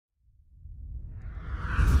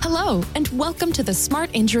Hello, and welcome to the Smart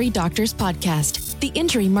Injury Doctors Podcast, the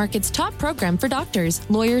injury market's top program for doctors,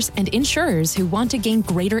 lawyers, and insurers who want to gain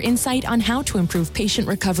greater insight on how to improve patient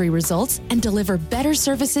recovery results and deliver better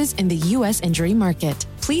services in the U.S. injury market.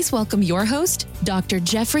 Please welcome your host, Dr.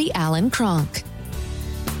 Jeffrey Allen Kronk.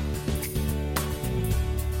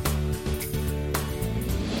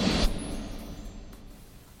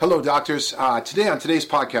 Hello, doctors. Today on today's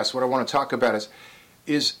podcast, what I want to talk about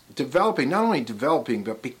is developing, not only developing,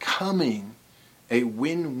 but becoming a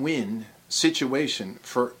win-win situation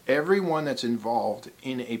for everyone that's involved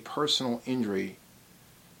in a personal injury,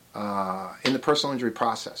 in the personal injury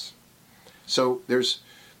process. So there's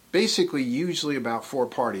basically usually about four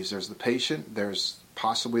parties. There's the patient, there's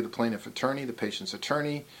possibly the plaintiff attorney, the patient's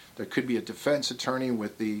attorney. There could be a defense attorney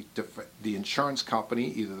with the insurance company,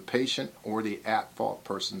 either the patient or the at-fault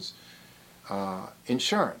person's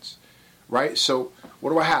insurance, right? So what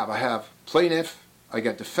do I have? I have plaintiff, I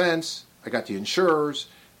got defense, I got the insurers,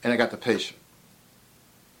 and I got the patient.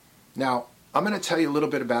 Now, I'm going to tell you a little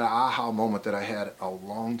bit about an aha moment that I had a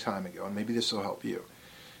long time ago, and maybe this will help you.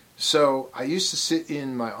 So I used to sit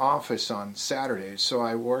in my office on Saturdays. So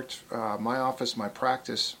I worked, my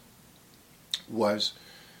practice was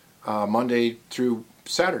Monday through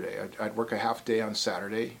Saturday. I'd work a half day on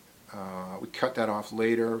Saturday. We cut that off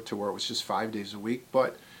later to where it was just 5 days a week.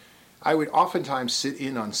 But I would oftentimes sit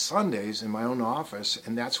in on Sundays in my own office,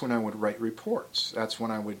 and that's when I would write reports. That's when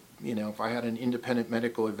I would, if I had an independent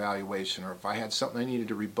medical evaluation or if I had something I needed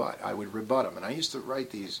to rebut, I would rebut them. And I used to write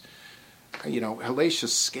these hellacious,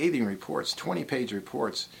 scathing reports, 20-page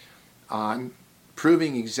reports on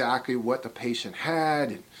proving exactly what the patient had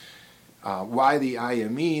and why the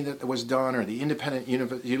IME that was done or the independent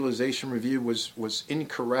utilization review was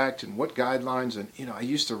incorrect and what guidelines. And, I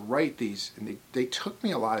used to write these, and they took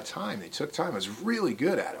me a lot of time. They took time. I was really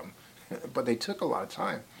good at them, but they took a lot of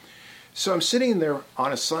time. So I'm sitting there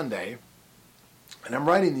on a Sunday, and I'm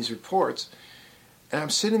writing these reports, and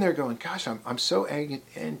I'm sitting there going, gosh, I'm so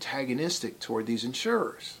antagonistic toward these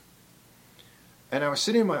insurers. And I was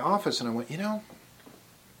sitting in my office and I went,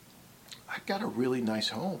 I've got a really nice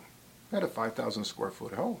home. I've got a 5,000 square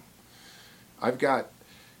foot home. I've got,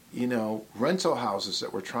 rental houses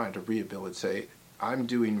that we're trying to rehabilitate. I'm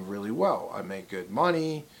doing really well. I make good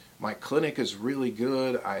money. My clinic is really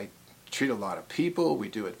good. I treat a lot of people. We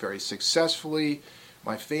do it very successfully.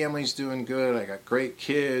 My family's doing good. I got great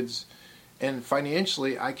kids. And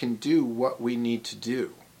financially, I can do what we need to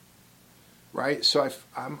do, right? So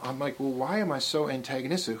I'm like, well, why am I so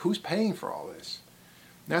antagonistic? Who's paying for all this?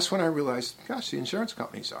 And that's when I realized, gosh, the insurance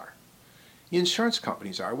companies are. The insurance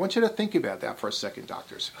companies are. I want you to think about that for a second,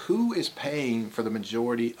 doctors. Who is paying for the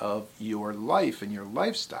majority of your life and your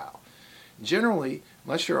lifestyle? Generally,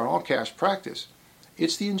 unless you're an all-cash practice,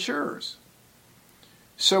 it's the insurers.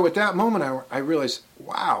 So at that moment, I realized,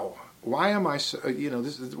 wow. Why am I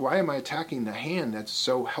why am I attacking the hand that's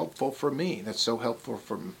so helpful for me, that's so helpful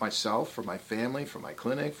for myself, for my family, for my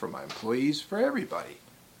clinic, for my employees, for everybody?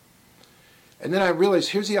 And then I realized,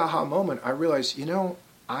 here's the aha moment. I realized,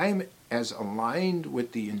 I'm as aligned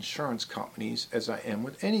with the insurance companies as I am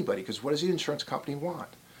with anybody, because what does the insurance company want?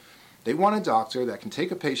 They want a doctor that can take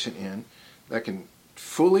a patient in, that can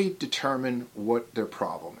fully determine what their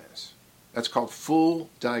problem is. That's called full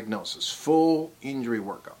diagnosis, full injury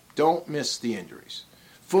workup. Don't miss the injuries.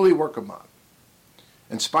 Fully work them up.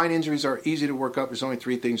 And spine injuries are easy to work up. There's only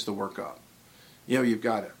three things to work up. You've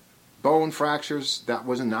got bone fractures. That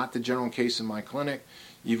was not the general case in my clinic.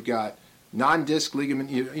 You've got non-disc ligament.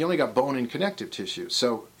 You only got bone and connective tissue.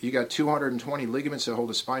 So you got 220 ligaments that hold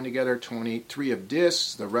the spine together, 23 of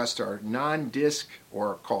discs. The rest are non-disc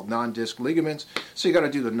or called non-disc ligaments. So you got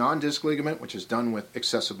to do the non-disc ligament, which is done with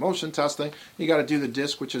excessive motion testing. You got to do the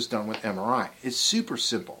disc, which is done with MRI. It's super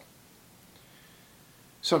simple.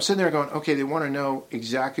 So I'm sitting there going, okay, they want to know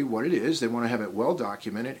exactly what it is. They want to have it well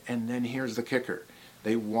documented. And then here's the kicker.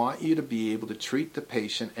 They want you to be able to treat the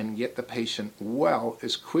patient and get the patient well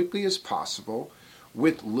as quickly as possible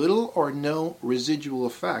with little or no residual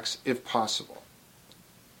effects if possible.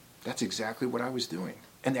 That's exactly what I was doing.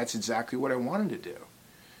 And that's exactly what I wanted to do.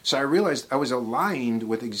 So I realized I was aligned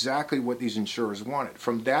with exactly what these insurers wanted.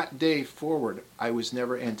 From that day forward, I was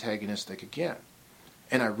never antagonistic again.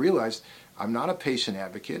 And I realized I'm not a patient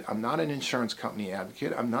advocate. I'm not an insurance company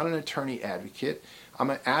advocate. I'm not an attorney advocate. I'm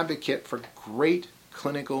an advocate for great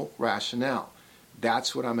clinical rationale.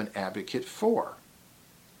 That's what I'm an advocate for.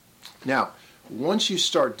 Now, once you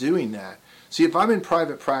start doing that, see, if I'm in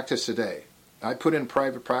private practice today, I put in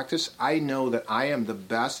private practice, I know that I am the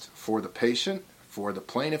best for the patient, for the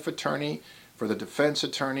plaintiff attorney, for the defense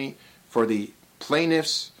attorney, for the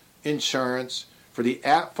plaintiff's insurance, for the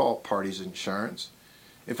at-fault party's insurance.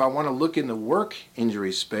 If I want to look in the work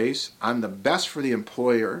injury space, I'm the best for the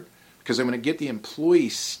employer because I'm going to get the employee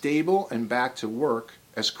stable and back to work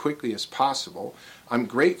as quickly as possible. I'm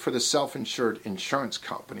great for the self-insured insurance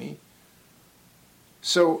company.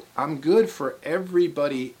 So I'm good for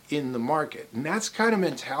everybody in the market. And that's kind of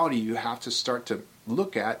mentality you have to start to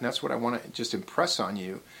look at. And that's what I want to just impress on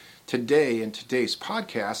you today in today's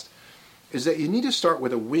podcast, is that you need to start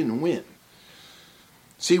with a win-win.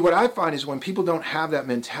 See, what I find is when people don't have that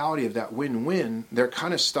mentality of that win-win, they're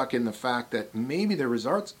kind of stuck in the fact that maybe their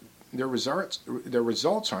results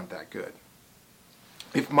aren't that good.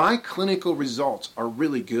 If my clinical results are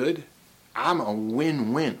really good, I'm a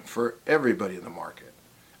win-win for everybody in the market.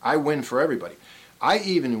 I win for everybody. I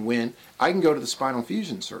even win. I can go to the spinal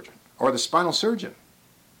fusion surgeon or the spinal surgeon.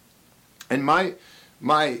 And my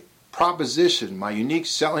proposition, my unique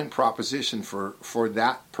selling proposition for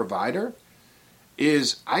that provider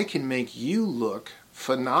is I can make you look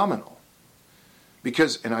phenomenal.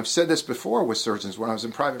 Because, and I've said this before with surgeons when I was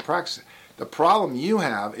in private practice, the problem you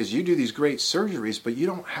have is you do these great surgeries, but you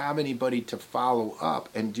don't have anybody to follow up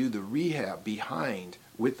and do the rehab behind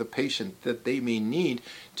with the patient that they may need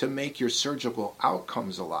to make your surgical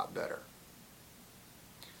outcomes a lot better.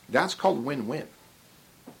 That's called win-win.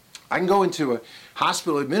 I can go into a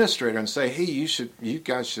hospital administrator and say, hey, you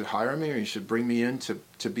guys should hire me, or you should bring me in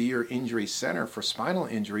to be your injury center for spinal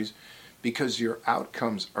injuries because your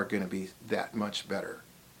outcomes are going to be that much better.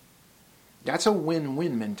 That's a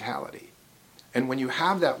win-win mentality. And when you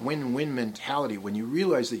have that win-win mentality, when you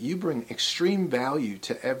realize that you bring extreme value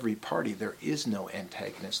to every party, there is no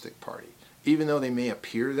antagonistic party. Even though they may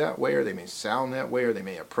appear that way, or they may sound that way, or they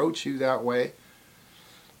may approach you that way,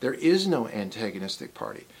 there is no antagonistic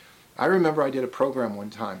party. I remember I did a program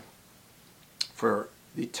one time for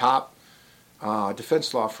the top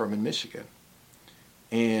defense law firm in Michigan.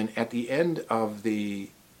 And at the end of the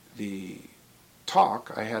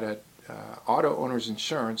talk, I had a auto owner's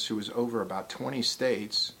insurance who was over about 20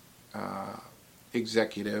 states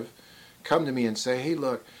executive come to me and say, hey,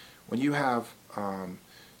 look, when you have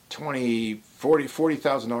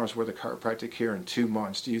 $40,000 worth of chiropractic care in 2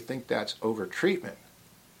 months, do you think that's over-treatment?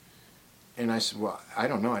 And I said, well, I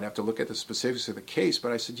don't know. I'd have to look at the specifics of the case.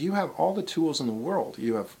 But I said, you have all the tools in the world.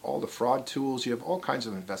 You have all the fraud tools. You have all kinds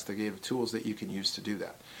of investigative tools that you can use to do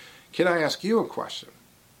that. Can I ask you a question?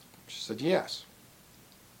 She said, yes.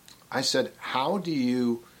 I said, how do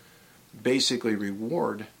you basically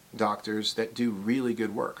reward doctors that do really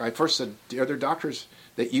good work? I first said, are there doctors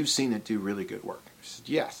that you've seen that do really good work? She said,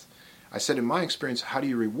 yes. I said, in my experience, how do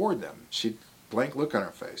you reward them? She blank look on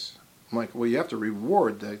her face. I'm like, well, you have to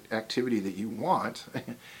reward the activity that you want,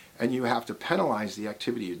 and you have to penalize the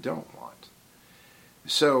activity you don't want.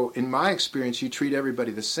 So in my experience, you treat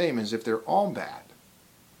everybody the same as if they're all bad.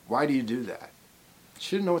 Why do you do that?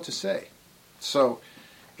 She didn't know what to say. So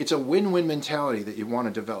it's a win-win mentality that you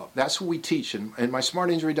want to develop. That's what we teach. In my Smart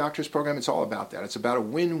Injury Doctors program, it's all about that. It's about a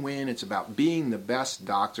win-win. It's about being the best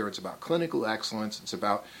doctor. It's about clinical excellence. It's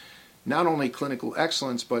about not only clinical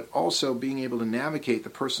excellence, but also being able to navigate the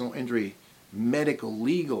personal injury medical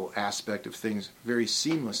legal aspect of things very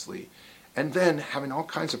seamlessly, and then having all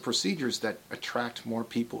kinds of procedures that attract more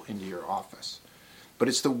people into your office. But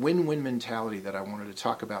it's the win-win mentality that I wanted to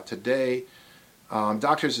talk about today.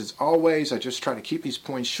 Doctors, as always, I just try to keep these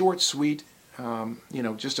points short, sweet,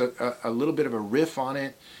 just a little bit of a riff on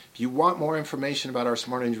it. If you want more information about our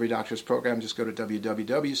Smart Injury Doctors program, just go to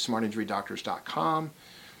www.smartinjurydoctors.com.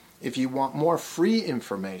 If you want more free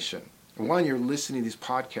information, one, you're listening to these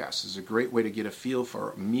podcasts is a great way to get a feel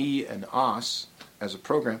for me and us as a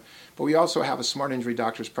program. But we also have a Smart Injury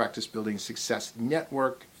Doctors Practice Building Success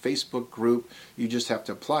Network Facebook group. You just have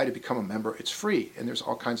to apply to become a member. It's free, and there's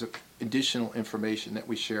all kinds of additional information that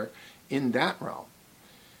we share in that realm.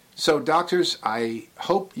 So, doctors, I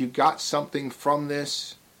hope you got something from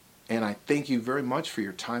this, and I thank you very much for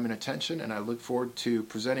your time and attention, and I look forward to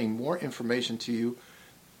presenting more information to you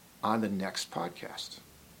on the next podcast.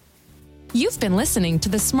 You've been listening to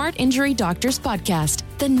the Smart Injury Doctors Podcast,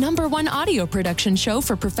 the #1 audio production show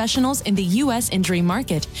for professionals in the U.S. injury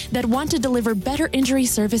market that want to deliver better injury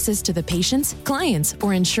services to the patients, clients,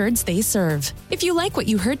 or insureds they serve. If you like what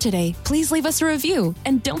you heard today, please leave us a review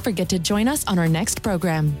and don't forget to join us on our next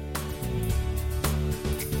program.